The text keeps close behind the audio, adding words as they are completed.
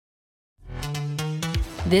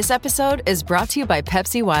This episode is brought to you by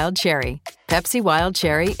Pepsi Wild Cherry. Pepsi Wild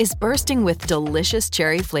Cherry is bursting with delicious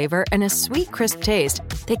cherry flavor and a sweet, crisp taste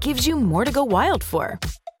that gives you more to go wild for.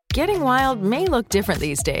 Getting wild may look different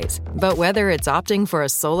these days, but whether it's opting for a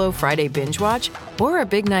solo Friday binge watch or a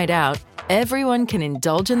big night out, everyone can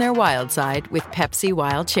indulge in their wild side with Pepsi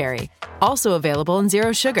Wild Cherry. Also available in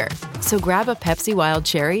Zero Sugar. So grab a Pepsi Wild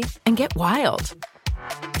Cherry and get wild.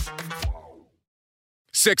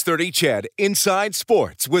 6:30 CHED Inside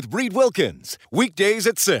Sports with Reed Wilkins. Weekdays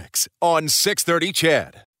at 6 on 6:30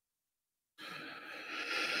 CHED.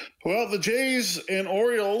 Well, the Jays and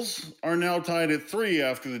Orioles are now tied at 3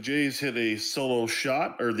 after the Jays hit a solo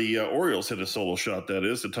shot, or the Orioles hit a solo shot, that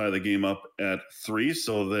is, to tie the game up at 3.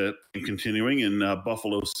 So that continuing in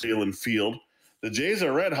Buffalo Salem Field. The Jays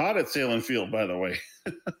are red hot at Salem Field, by the way.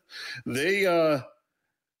 They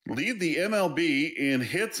lead the MLB in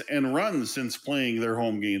hits and runs since playing their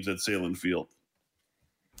home games at Salem Field.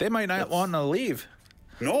 They might not want to leave.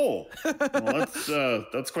 No, well,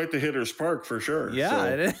 that's quite the hitter's park for sure. Yeah, so,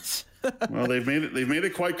 it is. well, they've made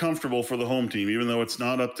it quite comfortable for the home team, even though it's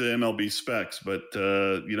not up to MLB specs. But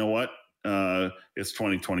you know what? It's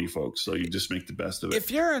 2020, folks. So you just make the best of it. If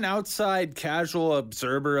you're an outside casual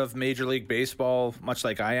observer of Major League Baseball, much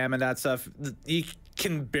like I am and that stuff, you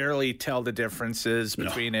can barely tell the differences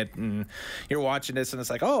between it. And you're watching this and it's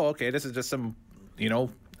like, oh, okay, this is just some,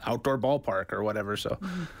 outdoor ballpark or whatever. So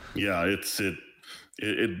yeah,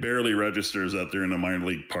 it barely registers that they're in a minor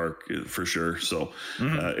league park for sure. So,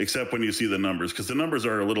 except when you see the numbers, because the numbers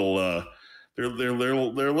are a little, they're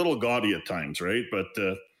a little gaudy at times, right? But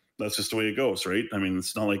that's just the way it goes, right? I mean,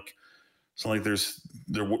 it's not like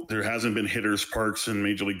there hasn't been hitters parks in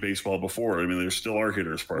Major League Baseball before. I mean, there still are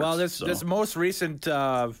hitters parks. Well, this most recent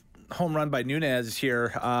home run by Nunez here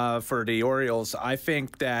for the Orioles, I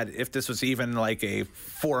think that if this was even like a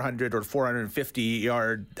 400 or 450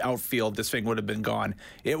 yard outfield, this thing would have been gone.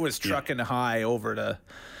 It was trucking high over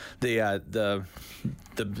the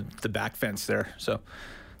back fence there. So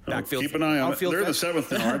backfield. Keep an eye on it. They're in the fence.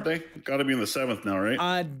 7th now, aren't they? Got to be in the 7th now,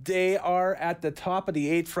 right? They are at the top of the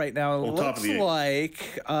 8th right now. It looks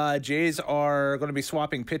like Jays are going to be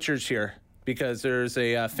swapping pitchers here because there's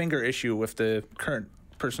a finger issue with the current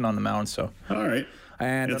person on the mound. So all right,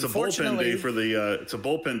 and it's a bullpen day for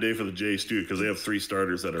the Jays too, because they have 3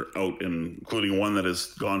 starters that are out, including one that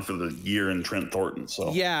is gone for the year in Trent Thornton.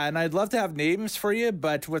 So yeah, and I'd love to have names for you,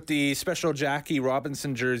 but with the special Jackie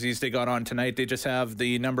Robinson jerseys they got on tonight, they just have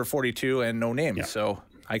the number 42 and no name. So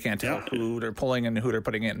I can't tell who they're pulling and who they're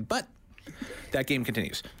putting in. But that game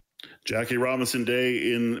continues. Jackie Robinson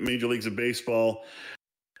Day in Major Leagues of Baseball.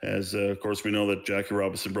 As, of course, we know that Jackie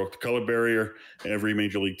Robinson broke the color barrier. Every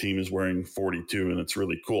Major League team is wearing 42, and it's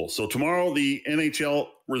really cool. So tomorrow, the NHL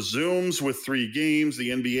resumes with 3 games. The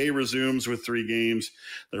NBA resumes with 3 games.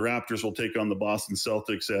 The Raptors will take on the Boston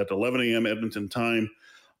Celtics at 11 a.m. Edmonton time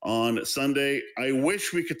on Sunday. I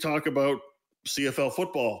wish we could talk about CFL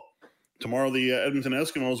football. Tomorrow, the Edmonton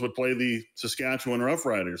Eskimos would play the Saskatchewan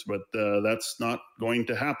Roughriders, but that's not going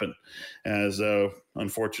to happen as,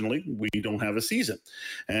 unfortunately, we don't have a season.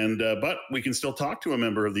 And but we can still talk to a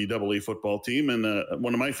member of the AA football team, and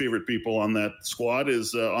one of my favorite people on that squad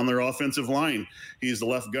is on their offensive line. He's the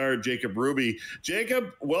left guard, Jacob Ruby.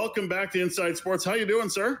 Jacob, welcome back to Inside Sports. How you doing,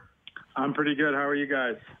 sir? I'm pretty good. How are you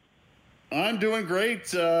guys? I'm doing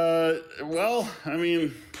great. Well, I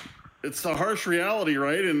mean, it's the harsh reality,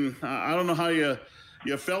 right? And I don't know how you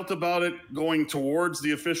felt about it going towards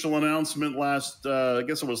the official announcement last, I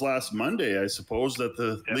guess it was last Monday, I suppose, that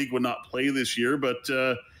the league would not play this year. But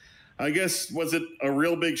I guess, was it a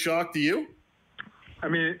real big shock to you? I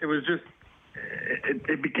mean, it was just,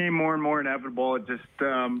 it became more and more inevitable. It just,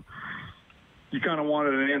 you kind of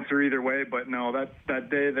wanted an answer either way, but no, that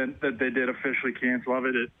day that they did officially cancel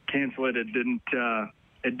it,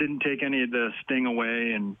 it didn't take any of the sting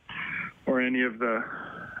away or any of the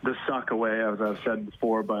suck away, as I've said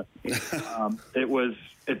before. But it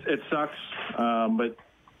sucks. But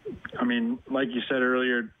I mean, like you said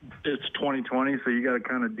earlier, it's 2020, so you got to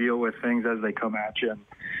kind of deal with things as they come at you. And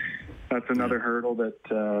that's another hurdle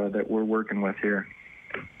that we're working with here.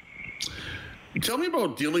 Tell me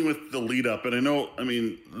about dealing with the lead up. And I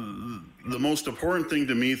mean, the most important thing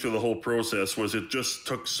to me through the whole process was it just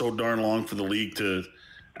took so darn long for the league to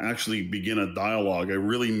actually begin a dialogue, a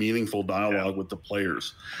really meaningful dialogue with the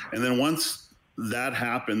players. And then once that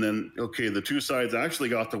happened, then, okay, the two sides actually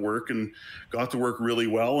got to work really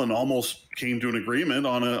well and almost came to an agreement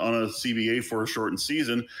on a CBA for a shortened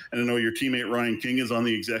season. And I know your teammate Ryan King is on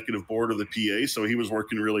the executive board of the PA, so he was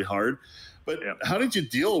working really hard. But how did you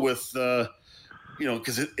deal with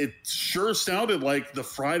because it sure sounded like the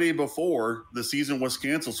Friday before the season was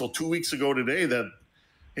canceled. So 2 weeks ago today that,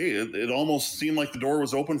 hey, it almost seemed like the door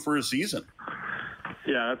was open for a season.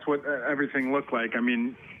 Yeah, that's what everything looked like. I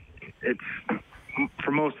mean, it's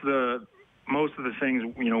for most of the things,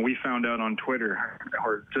 we found out on Twitter,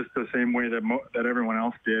 or just the same way that everyone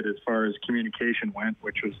else did as far as communication went,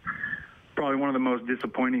 which was probably one of the most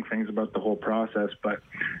disappointing things about the whole process. But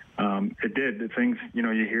it did. The things, you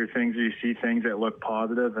hear things, or you see things that look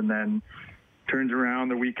positive, and then turns around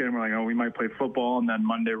the weekend, we're like, oh, we might play football, and then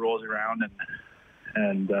Monday rolls around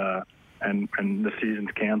and the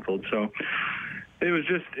season's canceled. So it was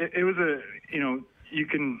just, it was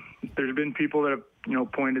there's been people that have,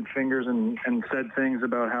 pointed fingers and said things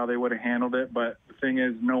about how they would have handled it. But the thing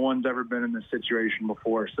is, no one's ever been in this situation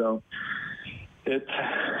before. So it's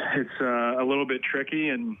a little bit tricky.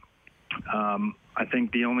 And I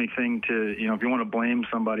think the only thing to, if you want to blame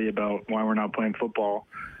somebody about why we're not playing football,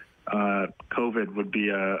 COVID would be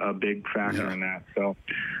a big factor in that. So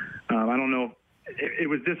I don't know. It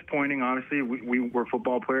was disappointing, honestly. We were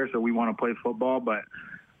football players, so we want to play football, but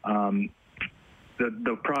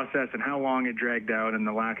the process and how long it dragged out and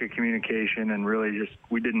the lack of communication, and really just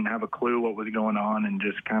we didn't have a clue what was going on, and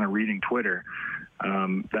just kind of reading Twitter,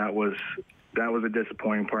 that was a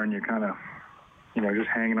disappointing part. And you're kind of just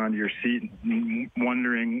hanging onto your seat,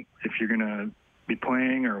 wondering if you're going to be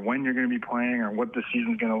playing, or when you're going to be playing, or what the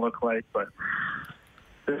season's going to look like. But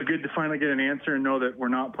it's good to finally get an answer and know that we're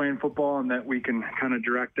not playing football, and that we can kind of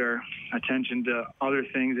direct our attention to other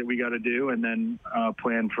things that we got to do, and then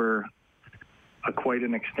plan for quite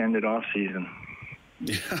an extended off season.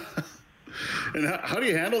 Yeah. And how do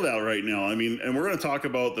you handle that right now? I mean, and we're going to talk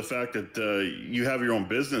about the fact that you have your own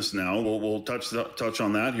business now. We'll touch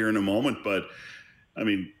on that here in a moment. But I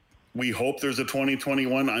mean, we hope there's a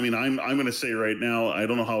 2021. I mean, I'm going to say right now, I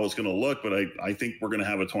don't know how it's going to look, but I think we're going to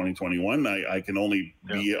have a 2021. I can only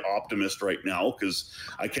be an optimist right now, because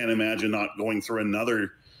I can't imagine not going through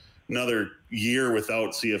another year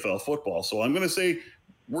without CFL football. So I'm going to say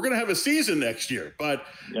we're going to have a season next year. But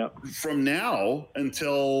from now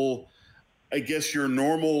until, I guess, your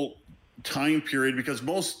normal time period, because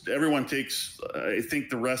everyone takes, I think,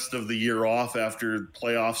 the rest of the year off after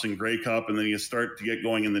playoffs and Grey Cup, and then you start to get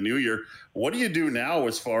going in the new year. What do you do now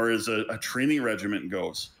as far as a training regimen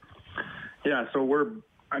goes? Yeah, so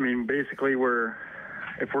basically if we're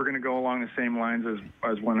going to go along the same lines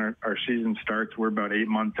as when our season starts, we're about 8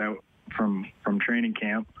 months out from training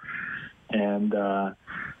camp. And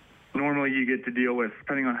normally you get to deal with,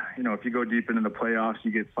 depending on, if you go deep into the playoffs,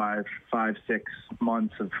 you get 5-6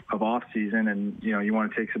 months of off season, and, you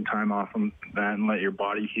want to take some time off from that and let your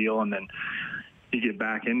body heal, and then you get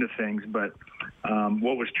back into things. But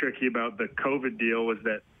what was tricky about the COVID deal was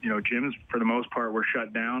that, gyms for the most part were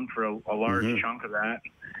shut down for a large chunk of that.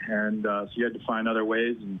 And so you had to find other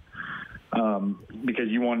ways, and because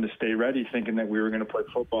you wanted to stay ready, thinking that we were going to play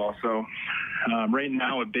football. So right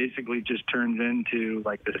now it basically just turns into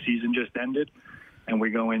like the season just ended, and we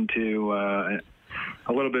go into a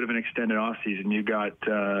little bit of an extended off season. You got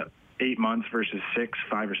 8 months versus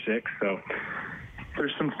 5 or 6. So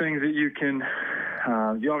there's some things that you can.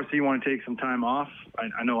 You obviously want to take some time off.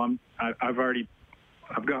 I know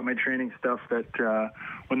I've got my training stuff that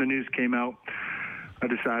when the news came out, I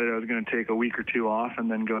decided I was going to take a week or 2 off and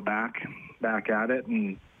then go back at it.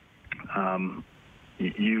 And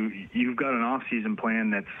you've got an off-season plan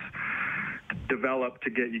that's developed to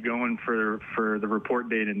get you going for the report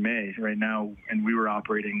date in May right now. And we were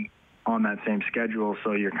operating on that same schedule,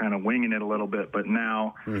 so you're kind of winging it a little bit. But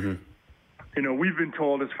now, we've been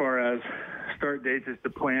told as far as start dates is to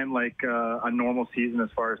plan like a normal season as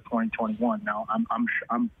far as 2021. Now,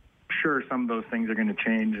 I'm sure some of those things are going to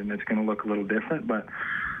change and it's going to look a little different, but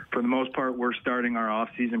for the most part, we're starting our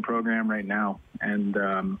off-season program right now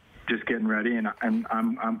and just getting ready. And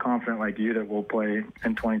I'm confident, like you, that we'll play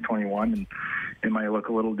in 2021, and it might look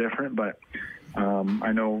a little different, but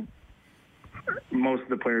I know most of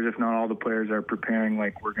the players, if not all the players, are preparing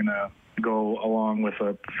like we're going to go along with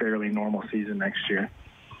a fairly normal season next year.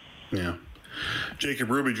 Yeah.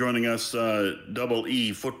 Jacob Ruby joining us, Double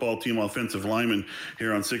E football team offensive lineman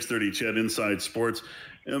here on 630 CHED Inside Sports.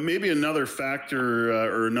 Maybe another factor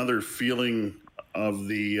or another feeling of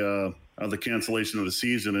the cancellation of the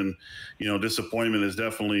season, and disappointment is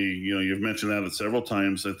definitely, you've mentioned that several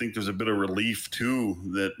times. I think there's a bit of relief too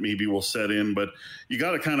that maybe will set in, but you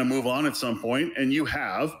got to kind of move on at some point, and you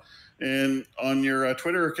have. And on your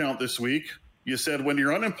Twitter account this week, you said when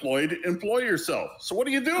you're unemployed, employ yourself. So what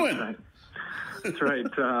are you doing? That's right.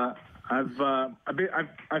 I've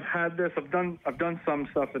had this. I've done some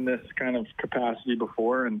stuff in this kind of capacity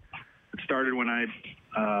before, and started when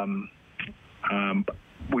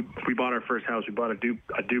we bought our first house. We bought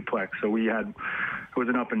a duplex. So it was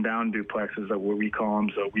an up and down duplex is what we call them.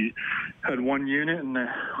 So we had one unit and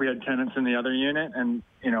we had tenants in the other unit. And,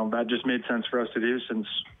 that just made sense for us to do since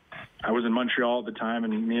I was in Montreal at the time,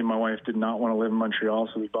 and me and my wife did not want to live in Montreal.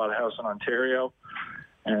 So we bought a house in Ontario,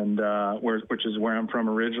 and which is where I'm from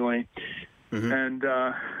originally. Mm-hmm. And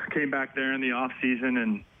came back there in the off season,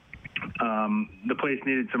 and the place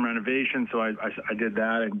needed some renovation. So I did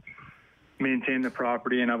that and maintained the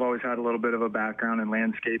property. And I've always had a little bit of a background in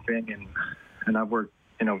landscaping, and I've worked,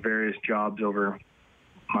 various jobs over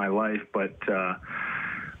my life. But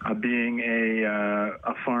being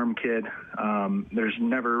a farm kid, there's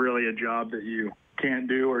never really a job that you can't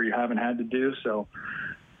do or you haven't had to do. So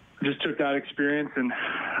I just took that experience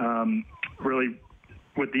and really,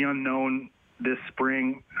 with the unknown this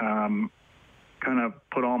spring, kind of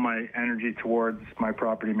put all my energy towards my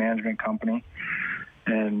property management company,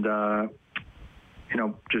 and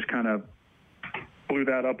just kind of blew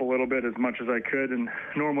that up a little bit as much as I could. And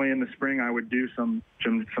normally in the spring I would do some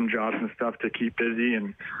jobs and stuff to keep busy,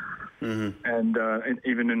 and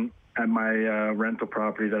even at my rental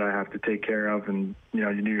property that I have to take care of, and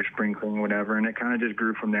you do your spring cleaning, whatever. And it kind of just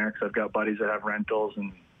grew from there because I've got buddies that have rentals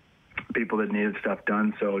and people that needed stuff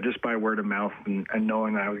done. So just by word of mouth and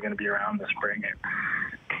knowing that I was going to be around this spring,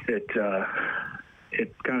 it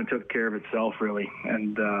kind of took care of itself, really.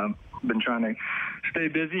 And been trying to stay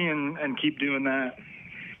busy and keep doing that.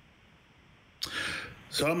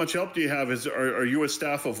 So how much help do you have? Are you a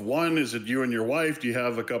staff of one? Is it you and your wife? Do you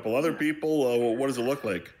have a couple other people? What does it look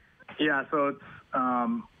like? Yeah, so it's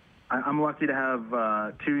I'm lucky to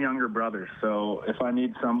have two younger brothers. So if I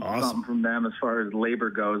need something from them as far as labor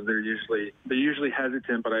goes, they're usually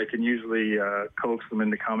hesitant, but I can usually coax them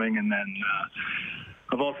into coming. And then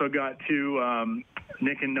I've also got two,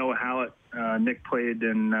 Nick and Noah Hallett. Nick played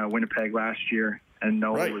in Winnipeg last year, and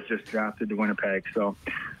Noah was just drafted to Winnipeg. So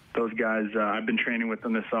those guys, I've been training with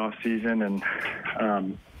them this off season, and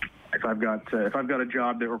if I've got a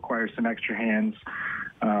job that requires some extra hands,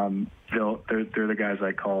 they're the guys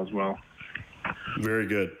I call as well. Very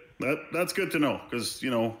good. That's good to know, because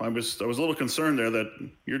I was a little concerned there that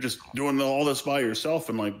you're just doing all this by yourself,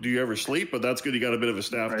 and do you ever sleep? But that's good. You got a bit of a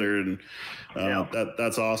staff there, and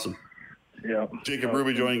that's awesome. Yeah. Jacob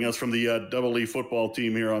Ruby joining us from the Double E football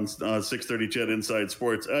team here on 630 CHED Inside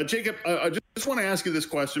Sports. Jacob, I just want to ask you this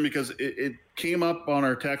question because it came up on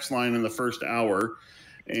our text line in the first hour,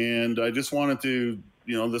 and I just wanted to,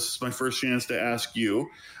 this is my first chance to ask you.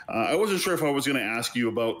 I wasn't sure if I was going to ask you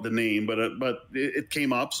about the name, but it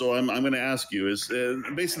came up, so I'm going to ask you. Is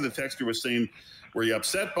basically the texter was saying, were you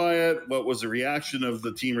upset by it? What was the reaction of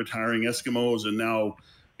the team retiring Eskimos? And now,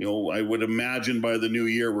 I would imagine by the new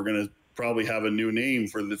year we're going to probably have a new name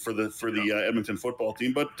for the Edmonton football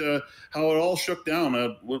team. But how it all shook down,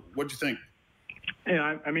 what'd you think?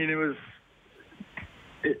 Yeah, I mean,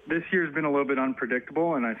 this year's been a little bit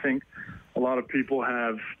unpredictable, and I think a lot of people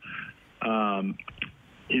have,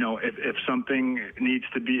 if something needs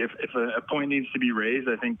to be, if a point needs to be raised,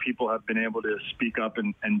 I think people have been able to speak up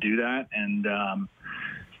and do that. And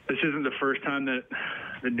this isn't the first time that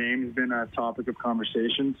the name's been a topic of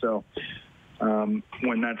conversation. So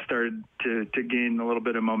when that started to gain a little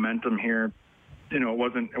bit of momentum here, it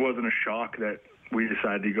wasn't a shock that we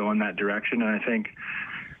decided to go in that direction. And I think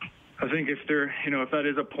if if that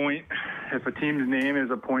is a point, if a team's name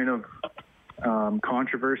is a point of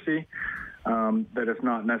controversy, that it's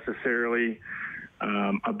not necessarily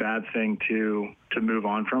a bad thing to move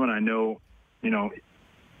on from it. I know,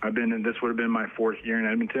 this would have been my fourth year in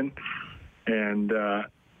Edmonton, and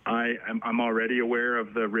I'm already aware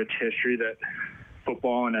of the rich history that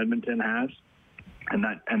football in Edmonton has, and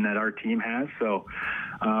that our team has. So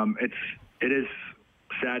it is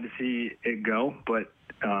sad to see it go, but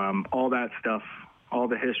all that stuff, all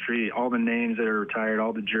the history, all the names that are retired,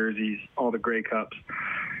 all the jerseys, all the Grey Cups,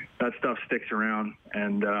 that stuff sticks around,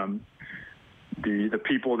 and the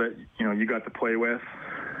people that you got to play with,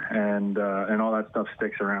 and all that stuff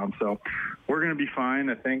sticks around. So we're going to be fine.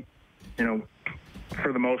 I think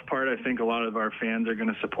for the most part, I think a lot of our fans are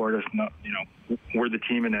going to support us. We're the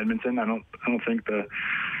team in Edmonton. I don't think the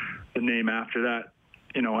name after that.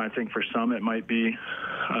 I think for some it might be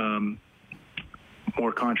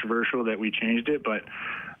more controversial that we changed it, but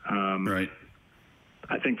right.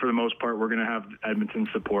 I think for the most part we're going to have Edmonton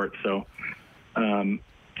support. So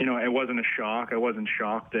it wasn't a shock. I wasn't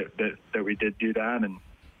shocked that we did do that, and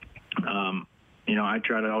I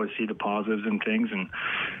try to always see the positives in things, and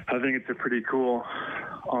I think it's a pretty cool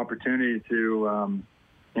opportunity to,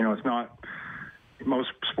 it's not, most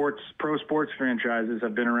pro sports franchises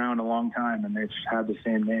have been around a long time, and they've had the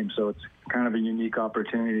same name. So it's kind of a unique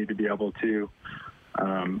opportunity to be able to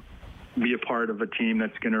be a part of a team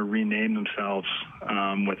that's going to rename themselves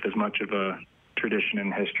with as much of a tradition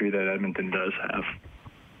and history that Edmonton does have.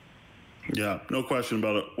 Yeah, no question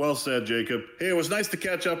about it. Well said, Jacob. Hey, it was nice to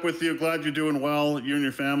catch up with you. Glad you're doing well, you and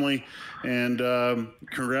your family. And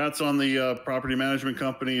congrats on the property management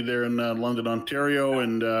company there in London, Ontario.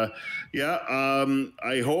 And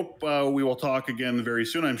I hope we will talk again very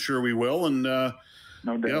soon. I'm sure we will. And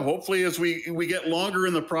no doubt. Yeah, hopefully as we get longer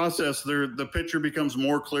in the process, the picture becomes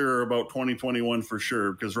more clearer about 2021 for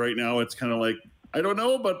sure. Because right now it's kind of like, I don't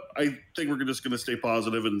know, but I think we're just going to stay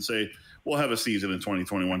positive and say we'll have a season in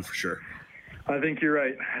 2021 for sure. I think you're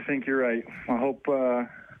right. I hope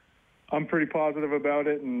I'm pretty positive about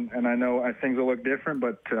it, and I know things will look different,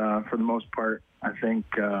 but for the most part, I think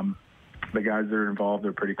the guys that are involved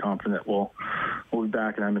are pretty confident we'll be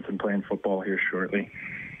back in Edmonton playing football here shortly.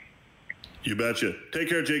 You betcha. Take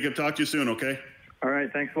care, Jacob. Talk to you soon, okay? All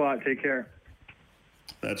right. Thanks a lot. Take care.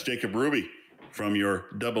 That's Jacob Ruby from your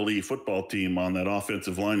Double E football team on that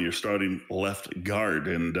offensive line. You're starting left guard,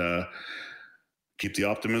 and keep the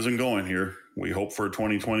optimism going here. We hope for a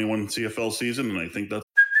 2021 CFL season, and I think that's...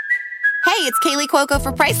 Hey, it's Kaylee Cuoco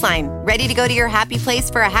for Priceline. Ready to go to your happy place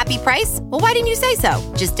for a happy price? Well, why didn't you say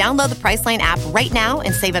so? Just download the Priceline app right now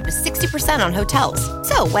and save up to 60% on hotels.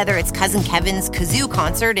 So whether it's Cousin Kevin's Kazoo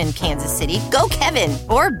Concert in Kansas City, go Kevin,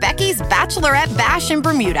 or Becky's Bachelorette Bash in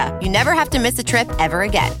Bermuda, you never have to miss a trip ever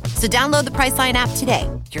again. So download the Priceline app today.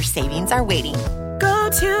 Your savings are waiting. Go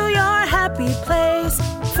to your happy place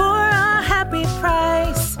for a happy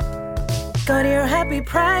price. Go to your happy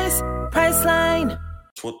price, Priceline.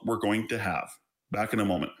 That's what we're going to have. Back in a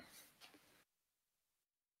moment.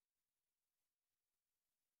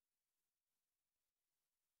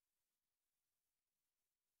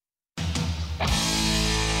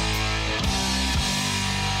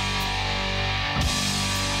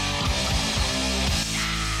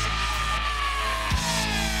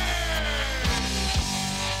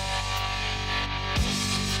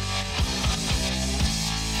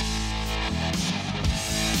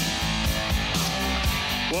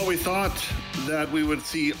 Well, we thought that we would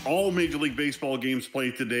see all Major League Baseball games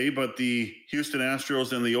played today, but the Houston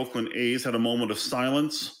Astros and the Oakland A's had a moment of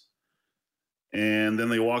silence, and then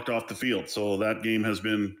they walked off the field. So that game has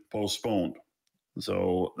been postponed.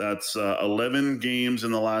 So that's 11 games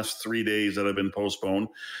in the last 3 days that have been postponed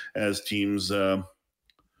as teams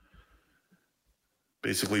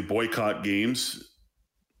basically boycott games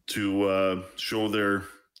to show their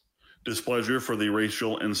displeasure for the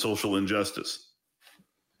racial and social injustice.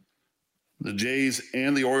 The Jays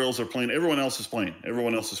and the Orioles are playing. Everyone else is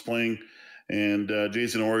playing. And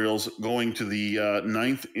Jays and Orioles going to the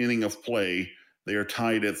ninth inning of play. They are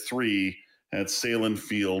tied at 3 at Salem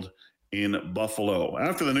Field in Buffalo.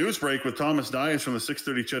 After the news break with Thomas Dias from the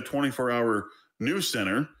 630 CHED 24-hour News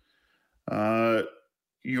Center,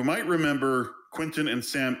 you might remember Quentin and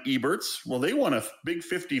Sam Ebertz. Well, they won a big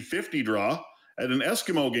 50-50 draw at an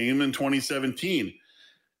Eskimo game in 2017.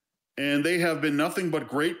 And they have been nothing but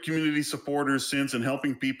great community supporters since and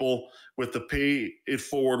helping people with the Pay It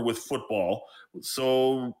Forward with football.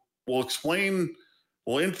 So we'll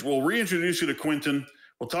reintroduce you to Quentin.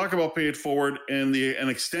 We'll talk about Pay It Forward and an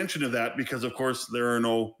extension of that because, of course, there are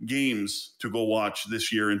no games to go watch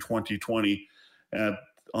this year in 2020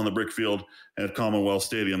 on the brick field at Commonwealth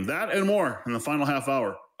Stadium. That and more in the final half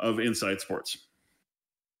hour of Inside Sports.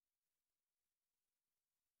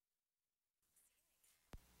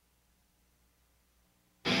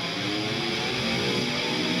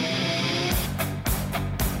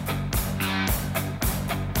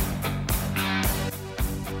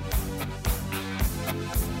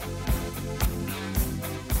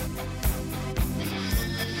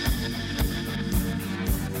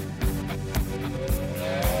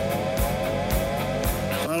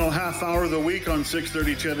 Hour of the week on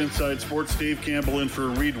 630 CHED Inside Sports. Dave Campbell in for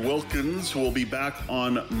Reed Wilkins, who will be back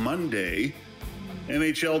on Monday.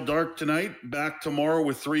 NHL Dark tonight, back tomorrow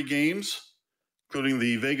with 3 games, including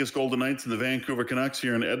the Vegas Golden Knights and the Vancouver Canucks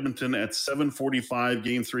here in Edmonton at 7:45.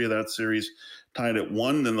 Game 3 of that series tied at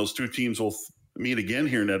 1. Then those two teams will meet again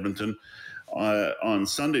here in Edmonton on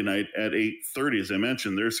Sunday night at 8:30. As I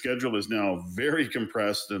mentioned, their schedule is now very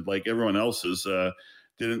compressed, and like everyone else's,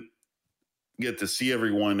 didn't get to see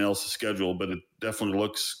everyone else's schedule, but it definitely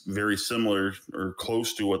looks very similar or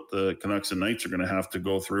close to what the Canucks and Knights are going to have to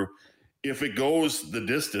go through. If it goes the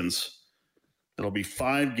distance, it'll be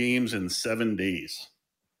 5 games in 7 days.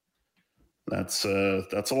 That's a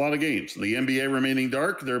lot of games. The NBA remaining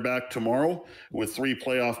dark. They're back tomorrow with 3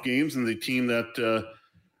 playoff games, and the team that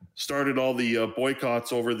started all the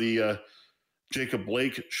boycotts over the Jacob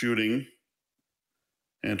Blake shooting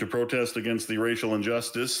and to protest against the racial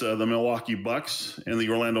injustice, the Milwaukee Bucks and the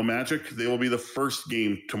Orlando Magic, they will be the first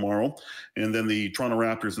game tomorrow. And then the Toronto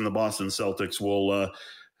Raptors and the Boston Celtics will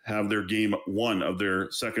have their game 1 of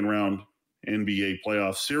their second round NBA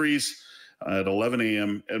playoff series at 11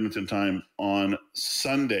 a.m. Edmonton time on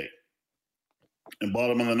Sunday. And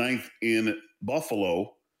bottom of the 9th in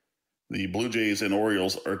Buffalo, the Blue Jays and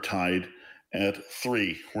Orioles are tied at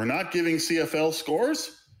 3. We're not giving CFL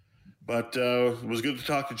scores, but it was good to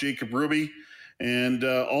talk to Jacob Ruby, and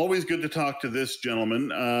always good to talk to this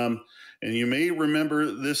gentleman. And you may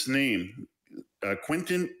remember this name,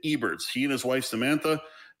 Quentin Ebertz. He and his wife, Samantha,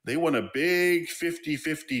 they won a big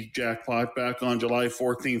 50-50 jackpot back on July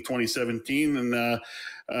 14th, 2017.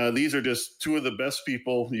 And these are just 2 of the best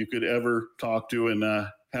people you could ever talk to, and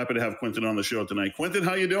happy to have Quentin on the show tonight. Quentin,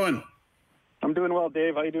 how you doing? I'm doing well,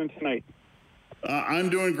 Dave. How you doing tonight? I'm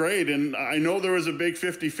doing great, and I know there was a big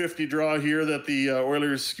 50-50 draw here that the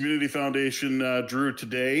Oilers Community Foundation drew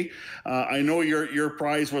today. I know your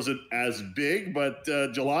prize wasn't as big, but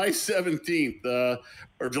July 17th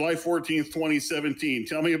or July 14th, 2017.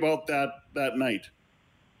 Tell me about that night.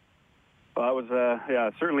 Well, it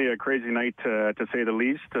was certainly a crazy night to say the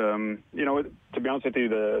least. To be honest with you,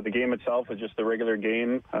 the game itself was just a regular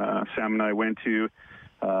game. Sam and I went to.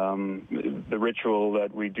 The ritual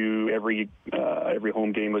that we do every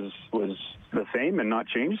home game was the same and not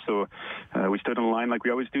changed. So we stood in line like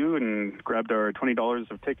we always do and grabbed our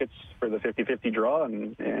 $20 of tickets for the 50-50 draw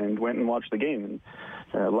and went and watched the game.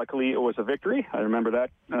 And luckily, it was a victory. I remember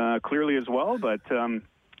that clearly as well. But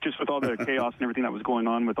just with all the chaos and everything that was going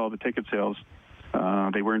on with all the ticket sales,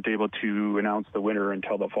 they weren't able to announce the winner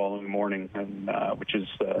until the following morning, and which is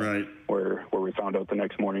right. where we found out the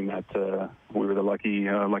next morning that we were the lucky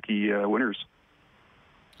winners.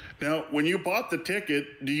 Now, when you bought the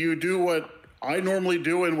ticket, do you do what I normally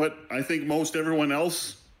do and what I think most everyone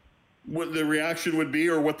else, what the reaction would be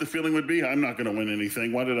or what the feeling would be? I'm not going to win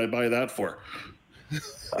anything. Why did I buy that for?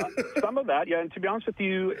 Some of that, yeah. And to be honest with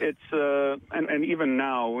you, it's and even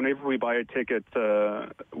now, whenever we buy a ticket,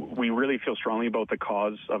 we really feel strongly about the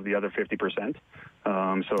cause of the other 50%.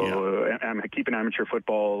 Keeping amateur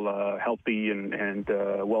football healthy and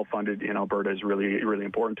well funded in Alberta is really, really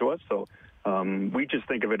important to us. So we just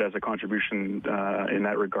think of it as a contribution in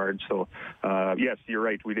that regard. So yes, you're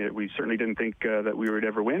right. We certainly didn't think that we would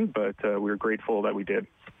ever win, but we were grateful that we did.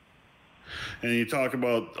 And you talk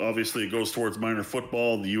about, obviously, it goes towards minor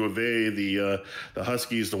football, the U of A, the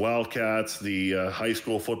Huskies, the Wildcats, the high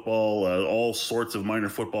school football, all sorts of minor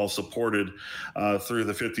football supported through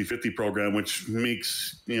the 50-50 program, which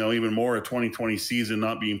makes, even more a 2020 season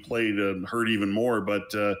not being played hurt even more.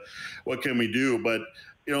 But what can we do? But,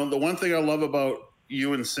 the one thing I love about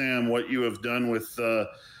you and Sam, what you have done with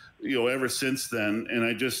ever since then, and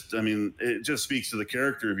it just speaks to the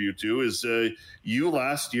character of you two, is you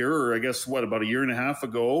last year, or I guess about a year and a half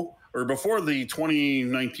ago, or before the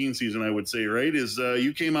 2019 season, I would say, right, is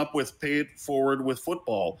you came up with Pay It Forward with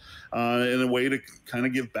Football in a way to kind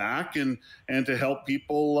of give back and to help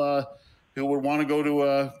people who would want to go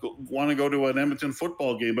to an Edmonton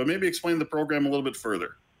football game. But maybe explain the program a little bit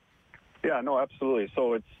further. Yeah, no, absolutely.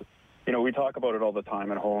 So it's, we talk about it all the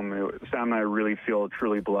time at home. Sam and I really feel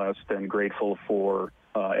truly blessed and grateful for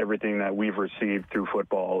everything that we've received through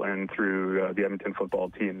football and through the Edmonton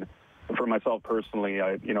football team. For myself personally,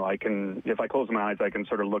 I can, if I close my eyes, I can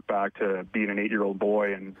sort of look back to being an 8-year-old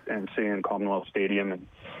boy and sitting in Commonwealth Stadium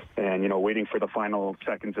and waiting for the final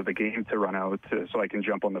seconds of the game to run out so I can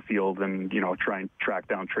jump on the field and, try and track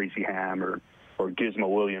down Tracy Ham or Gizmo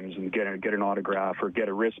Williams and get an autograph or get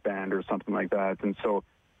a wristband or something like that. And so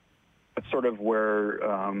that's sort of where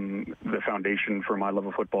the foundation for my love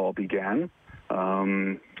of football began.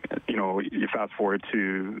 You fast forward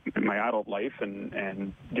to my adult life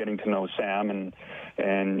and getting to know Sam and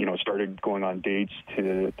started going on dates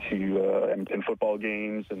to Edmonton football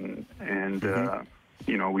games and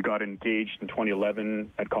we got engaged in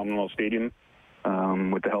 2011 at Commonwealth Stadium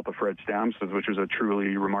with the help of Fred Stamps, which was a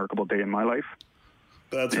truly remarkable day in my life.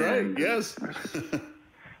 That's right. Yes.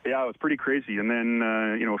 Yeah, it was pretty crazy. And then,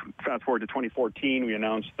 fast forward to 2014, we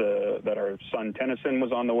announced that our son Tennyson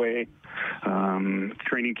was on the way.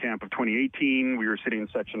 Training camp of 2018, we were sitting in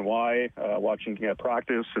Section Y watching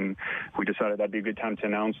practice, and we decided that'd be a good time to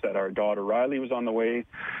announce that our daughter Riley was on the way.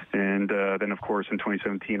 And then, of course, in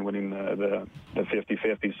 2017, winning the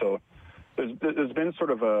 50-50. So there's been sort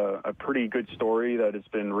of a pretty good story that has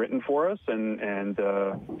been written for us, and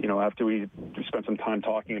after we spent some time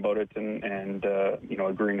talking about it and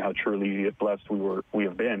agreeing how truly blessed we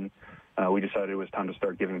have been, we decided it was time to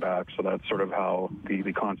start giving back. So that's sort of how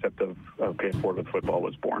the concept of Pay It Forward with Football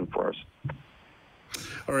was born for us.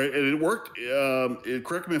 All right, and it worked.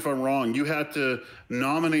 Correct me if I'm wrong. You had to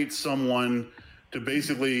nominate someone to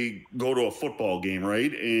basically go to a football game,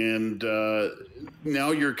 right? And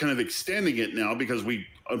now you're kind of extending it now because we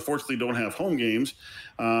unfortunately don't have home games,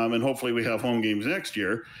 and hopefully we have home games next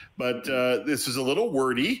year. But this is a little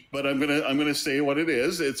wordy, but I'm gonna say what it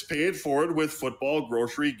is. It's Pay It Forward with Football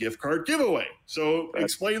grocery gift card giveaway. So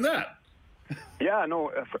explain that. Yeah,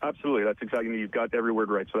 no, absolutely. That's exactly, you've got every word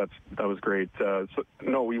right. So that was great.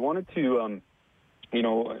 We wanted to.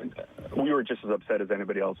 We were just as upset as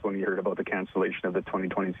anybody else when we heard about the cancellation of the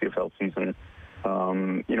 2020 CFL season.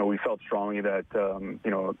 We felt strongly that,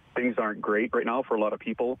 things aren't great right now for a lot of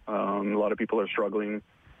people. A lot of people are struggling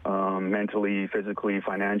mentally, physically,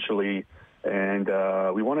 financially. And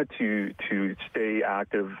we wanted to stay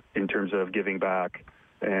active in terms of giving back.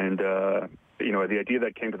 And, the idea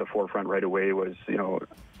that came to the forefront right away was, a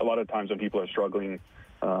lot of times when people are struggling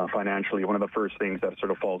financially, one of the first things that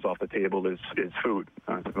sort of falls off the table is food.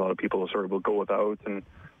 A lot of people sort of will go without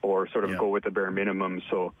or go with the bare minimum.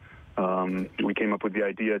 So we came up with the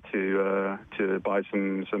idea to buy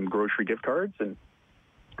some grocery gift cards, and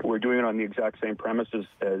we're doing it on the exact same premises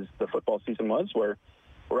as the football season was, where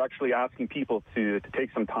we're actually asking people to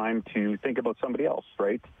take some time to think about somebody else,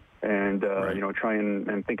 right? And try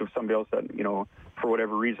and think of somebody else that for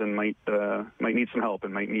whatever reason might need some help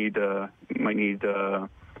and might need some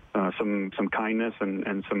kindness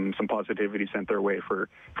and some positivity sent their way for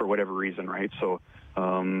whatever reason, right? So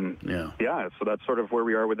so that's sort of where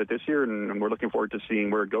we are with it this year, and we're looking forward to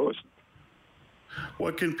seeing where it goes.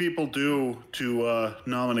 What can people do to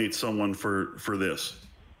nominate someone for this?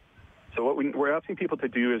 So what we're asking people to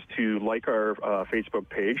do is to like our Facebook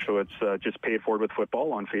page. So it's just Pay It Forward with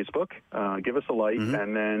Football on Facebook. Give us a like,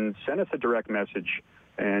 and then send us a direct message.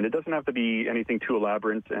 And it doesn't have to be anything too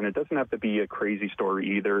elaborate, and it doesn't have to be a crazy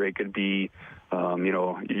story either. It could be,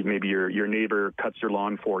 maybe your neighbor cuts your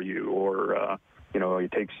lawn for you, or he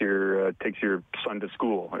takes your son to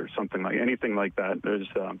school, or anything like that. There's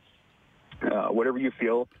whatever you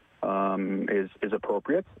feel is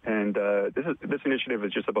appropriate, and this initiative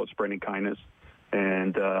is just about spreading kindness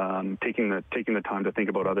and taking the time to think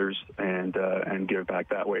about others and give back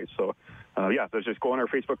that way. So so just go on our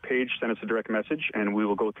Facebook page, send us a direct message, and we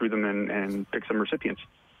will go through them and pick some recipients.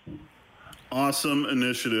 Awesome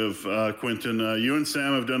initiative, Quentin. You and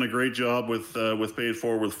Sam have done a great job with Pay It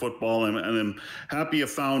Forward with Football, and I'm happy you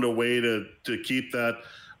found a way to keep that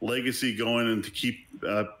legacy going and to keep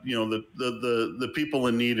the people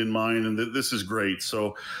in need in mind, and this is great.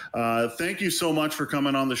 So thank you so much for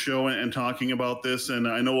coming on the show and talking about this, and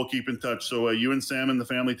I know we'll keep in touch. So you and Sam and the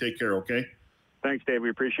family take care, okay? Thanks, Dave. We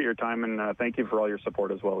appreciate your time, and thank you for all your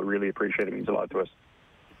support as well. We really appreciate it. It means a lot to us.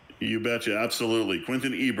 You betcha. Absolutely.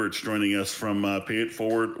 Quentin Ebertz joining us from Pay It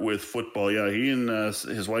Forward with Football. Yeah, he and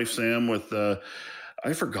his wife Sam with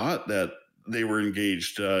I forgot that they were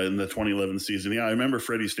engaged in the 2011 season. Yeah, I remember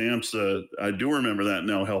Freddie Stamps. I do remember that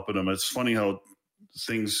now, helping him. It's funny how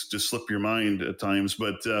things just slip your mind at times.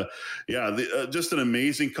 But just an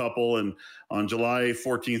amazing couple. And on July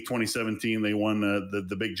 14th, 2017, they won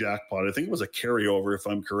the big jackpot. I think it was a carryover, if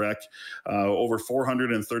I'm correct. Over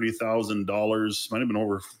 $430,000. Might have been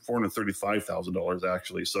over $435,000,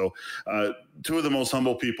 actually. So two of the most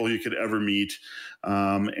humble people you could ever meet.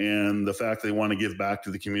 And the fact they want to give back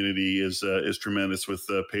to the community is tremendous with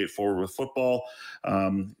Pay It Forward with Football.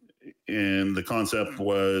 And the concept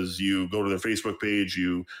was you go to their Facebook page,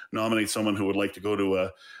 you nominate someone who would like to go to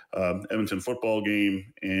a Edmonton football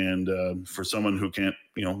game, and for someone who can't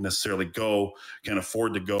necessarily can't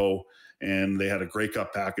afford to go, and they had a Grey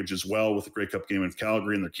Cup package as well with the Grey Cup game in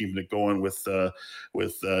Calgary, and they're keeping it going with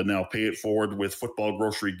now Pay It Forward with Football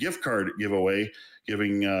grocery gift card giveaway,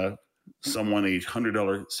 giving someone a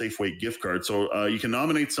 $100 Safeway gift card. So you can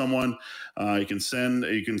nominate someone. You can find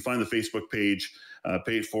the Facebook page.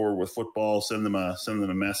 Pay It Forward with Football. Send them a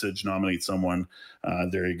message. Nominate someone.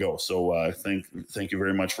 There you go. So thank you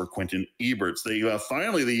very much for Quentin Ebertz. They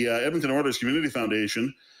finally, the Edmonton Oilers Community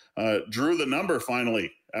Foundation drew the number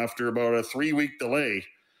finally after about a 3-week delay.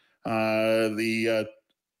 The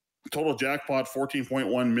total jackpot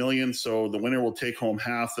 $14.1 million. So the winner will take home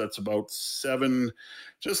half. That's about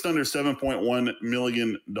just under $7.1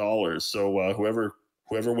 million. So whoever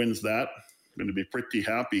wins that, going to be pretty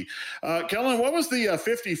happy. Kellen, what was the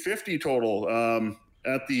 50-50 total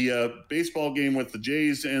at the baseball game with the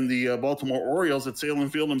Jays and the Baltimore Orioles at Salem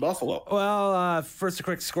Field in Buffalo. Well, first a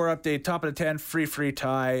quick score update. Top of the 10th, free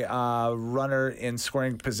tie. Runner in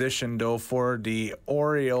scoring position, though, for the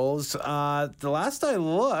Orioles. The last I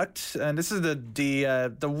looked, and this is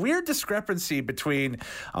the weird discrepancy between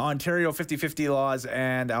Ontario 50-50 laws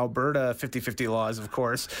and Alberta 50-50 laws, of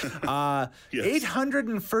course. Yes.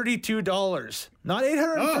 $832. Not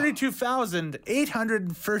 $832,000,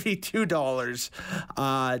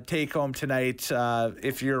 $832 take home tonight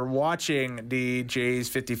if you're watching the Jays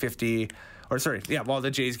 50-50,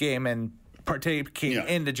 the Jays game and partaking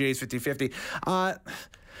in the Jays 50-50.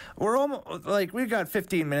 We're almost we've got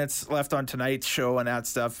 15 minutes left on tonight's show and that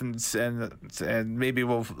stuff, and maybe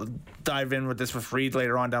we'll dive in with this with Reed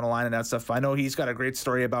later on down the line and that stuff. I know he's got a great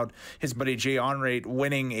story about his buddy Jay Onrait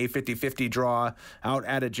winning a 50-50 draw out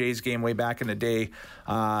at a Jays game way back in the day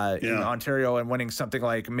in Ontario and winning something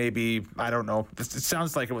like maybe, I don't know, it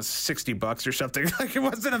sounds like it was $60 or something. Like it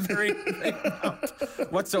wasn't a very big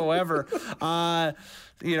amount whatsoever.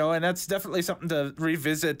 And that's definitely something to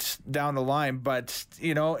revisit down the line. But,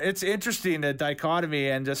 it's interesting, the dichotomy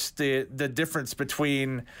and just the difference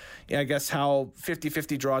between, I guess, how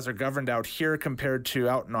 50-50 draws are governed out here compared to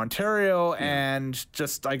out in Ontario. And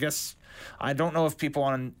just, I guess, I don't know if people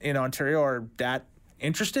in Ontario are that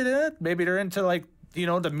interested in it. Maybe they're into,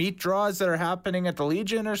 the meat draws that are happening at the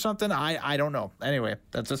Legion or something. I don't know. Anyway,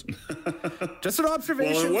 that's just an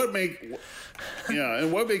observation. Well,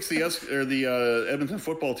 and what makes the Edmonton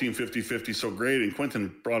football team 50-50 so great, and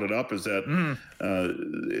Quentin brought it up, is that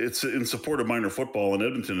it's in support of minor football in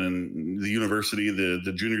Edmonton and the university,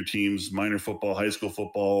 the junior teams, minor football, high school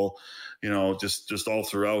football, just all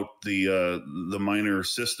throughout the minor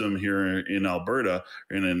system here in Alberta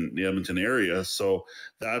and in the Edmonton area. So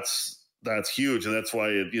that's huge, and that's why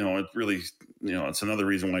it really it's another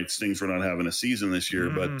reason why it stings we're not having a season this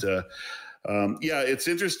year. But it's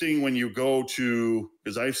interesting when you go to,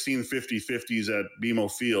 because I've seen 50-50s at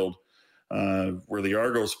BMO Field where the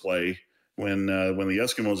Argos play when the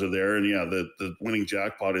Eskimos are there, and the winning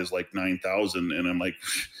jackpot is like 9,000, and I'm like,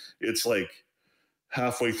 it's like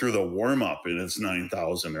halfway through the warm up and it's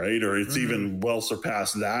 9,000, right? Or it's even well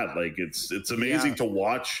surpassed that. Like it's amazing to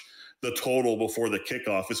watch the total before the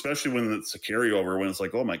kickoff, especially when it's a carryover, when it's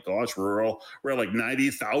like, oh my gosh, we're at like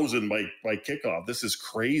 90,000 by kickoff. This is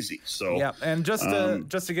crazy. So and just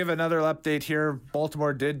to give another update here,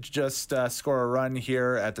 Baltimore did just score a run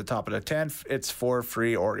here at the top of the 10th. It's for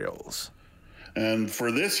free Orioles. And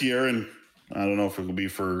for this year, and I don't know if it will be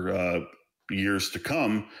for years to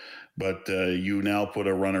come, but you now put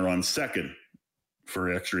a runner on second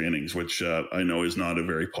for extra innings, which I know is not a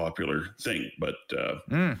very popular thing, but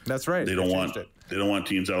that's right. They don't want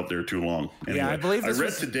teams out there too long. Anyway, I believe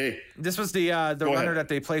this was the runner that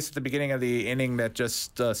they placed at the beginning of the inning that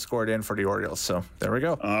just scored in for the Orioles. So there we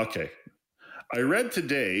go. Okay. I read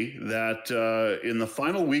today that in the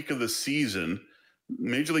final week of the season,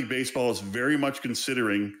 Major League Baseball is very much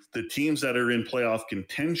considering the teams that are in playoff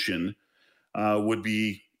contention would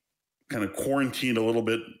be kind of quarantined a little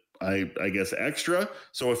bit, I guess, extra.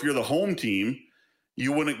 So if you're the home team,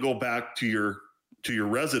 you wouldn't go back to your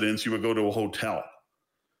residence. You would go to a hotel.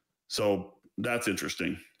 So that's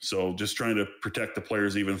interesting. So just trying to protect the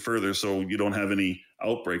players even further so you don't have any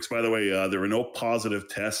outbreaks. By the way, there were no positive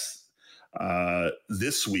tests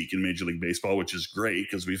this week in Major League Baseball, which is great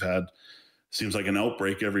because we've had, seems like, an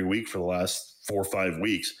outbreak every week for the last 4 or 5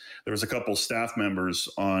 weeks. There was a couple staff members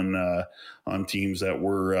on teams that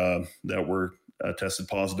were tested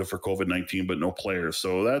positive for COVID-19, but no players.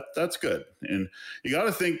 So that's good. And you got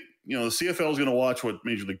to think, the CFL is going to watch what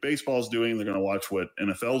Major League Baseball is doing. They're going to watch what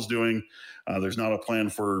NFL is doing. There's not a plan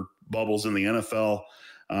for bubbles in the NFL.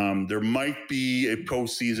 There might be a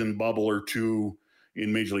postseason bubble or two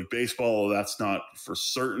in Major League Baseball. That's not for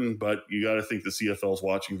certain, but you got to think the CFL is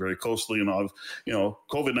watching very closely. And,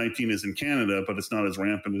 COVID-19 is in Canada, but it's not as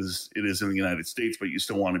rampant as it is in the United States, but you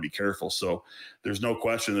still want to be careful. So there's no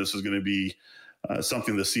question this is going to be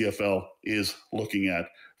something the CFL is looking at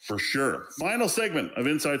for sure. Final segment of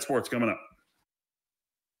Inside Sports coming up.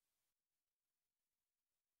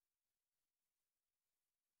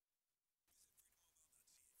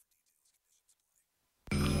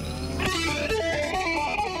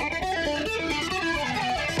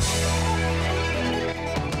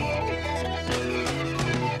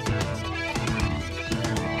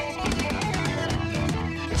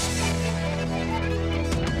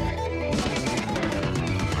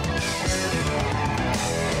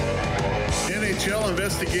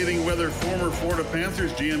 Investigating whether former Florida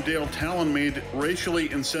Panthers GM Dale Talon made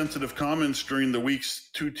racially insensitive comments during the week's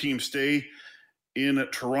two-team stay in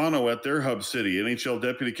Toronto at their hub city. NHL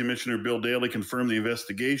Deputy Commissioner Bill Daly confirmed the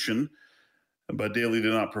investigation, but Daly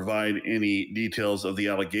did not provide any details of the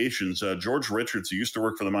allegations. George Richards, who used to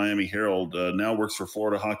work for the Miami Herald, now works for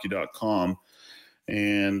FloridaHockey.com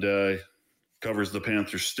and covers the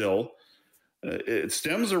Panthers still. It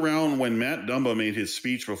stems around when Matt Dumba made his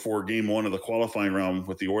speech before Game 1 of the qualifying round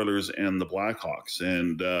with the Oilers and the Blackhawks.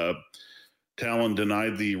 And Talon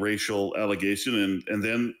denied the racial allegation. And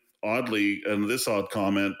then, oddly, and this odd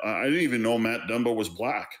comment, I didn't even know Matt Dumba was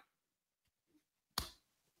black.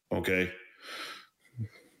 Okay.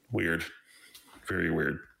 Weird. Very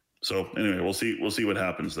weird. So, anyway, we'll see what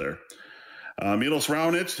happens there. Milos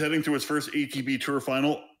Raonic heading to his first ATP Tour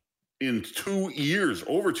final in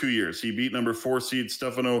over 2 years. He beat number 4 seed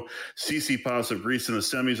Stefano Tsitsipas of Greece in the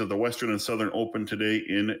semis of the Western and Southern Open today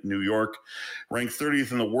in New York. Ranked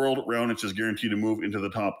 30th in the world, Raonic is guaranteed to move into the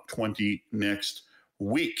top 20 next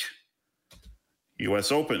week.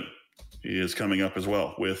 U.S. Open is coming up as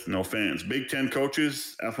well with no fans. Big Ten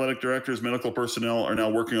coaches, athletic directors, medical personnel are now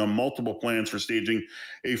working on multiple plans for staging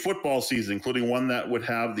a football season, including one that would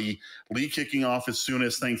have the league kicking off as soon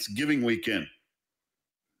as Thanksgiving weekend.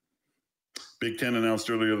 Big Ten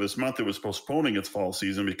announced earlier this month it was postponing its fall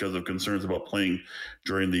season because of concerns about playing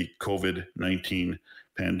during the COVID-19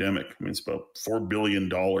 pandemic. I mean, it's about $4 billion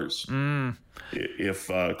if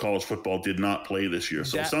college football did not play this year.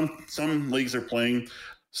 So some leagues are playing.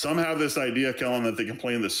 Some have this idea, Kellen, that they can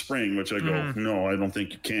play in the spring, which I go, no, I don't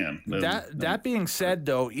think you can. That being said,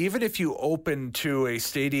 though, even if you open to a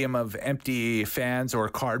stadium of empty fans or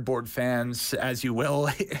cardboard fans, as you will,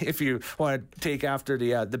 if you want to take after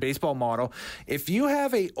the baseball model, if you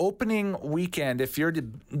have a opening weekend, if you're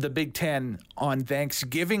the Big Ten on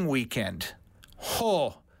Thanksgiving weekend,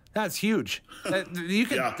 that's huge.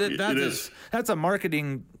 That's a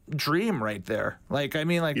marketing dream right there.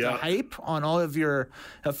 The hype on all of your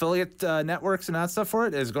affiliate networks and that stuff for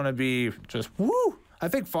it is going to be just woo. I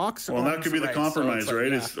think Fox. Well, that could be the compromise, so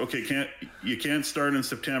right? Yeah. It's okay. You can't start in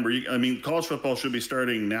September. College football should be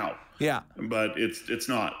starting now. Yeah, but it's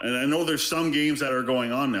not. And I know there's some games that are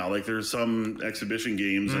going on now. Like there's some exhibition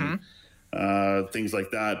games and things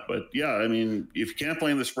like that. But yeah, if you can't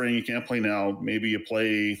play in the spring, you can't play now. Maybe you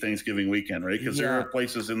play Thanksgiving weekend, right? Because there are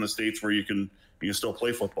places in the States where you can still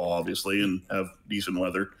play football, obviously, and have decent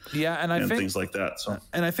weather. Yeah, and I think things like that. So,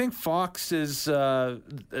 and I think Fox is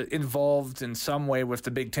involved in some way with the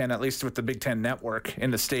Big Ten, at least with the Big Ten network in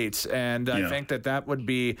the States. And I think that would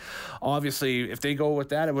be, obviously, if they go with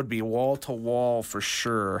that, it would be wall to wall for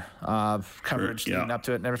sure. Coverage leading up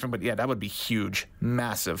to it and everything. But yeah, that would be huge,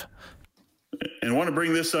 massive. And I want to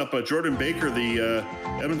bring this up. Jordan Baker, the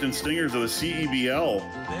Edmonton Stingers of the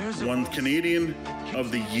CEBL, won Canadian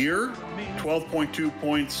of the Year, 12.2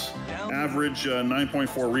 points, average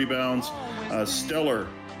 9.4 rebounds. Stellar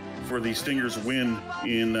for the Stingers' win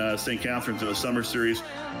in St. Catharines in the Summer Series.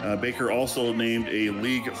 Baker also named a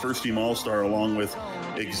league first-team All-Star along with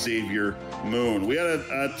Xavier Moon. We had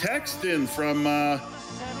a text in from Brad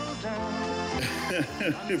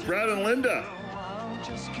and Linda.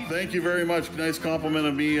 Thank you very much. Nice compliment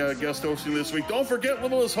of me guest hosting this week. Don't forget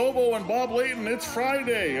Littlest Hobo and Bob Layton. It's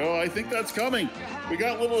Friday. Oh, I think that's coming. We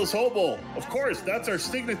got Littlest Hobo. Of course, that's our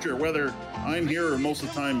signature, whether I'm here or most of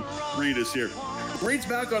the time Reed is here. Reed's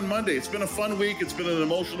back on Monday. It's been a fun week. It's been an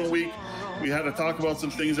emotional week. We had to talk about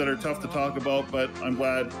some things that are tough to talk about, but I'm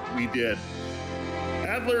glad we did.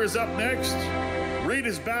 Adler is up next. Reed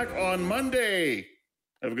is back on Monday.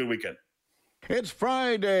 Have a good weekend. It's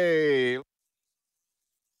Friday.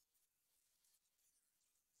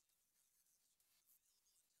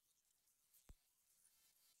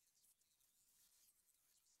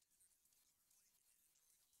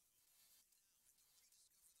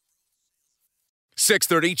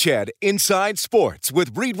 .630 CHED Inside Sports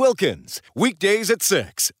with Reed Wilkins. Weekdays at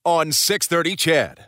 6 on 630 CHED.